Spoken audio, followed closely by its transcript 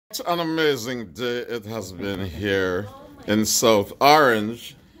What an amazing day it has been here in South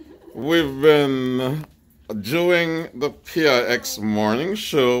Orange. We've been doing the PIX morning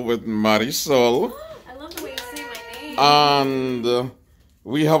show with Marisol. I love the way you say my name. And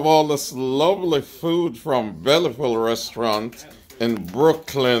we have all this lovely food from Bellyful Restaurant in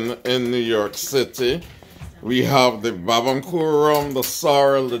Brooklyn in New York City. We have the Babancourt rum, the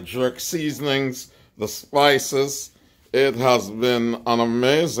sorrel, the jerk seasonings, the spices. It has been an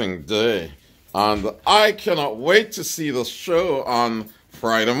amazing day, and I cannot wait to see the show on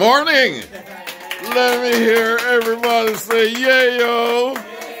Friday morning. Let me hear everybody say, yeah, yo.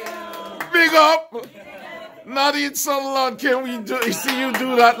 Big up. Nadine Sutherland, can we see you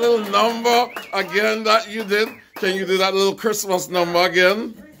do that little number again that you did? Can you do that little Christmas number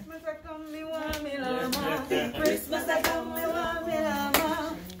again? Christmas I come, me want me llama. Christmas I come, me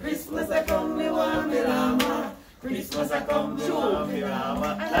want me llama. Christmas I come, me want me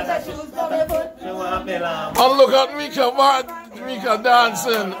llama. And I choose for me foot, me want me llama. And look at Mika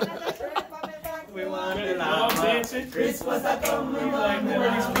dancing. We want me llama. Christmas I come, me want me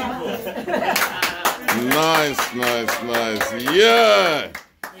llama. Nice, nice, nice. Yeah.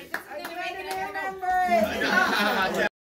 I remember it.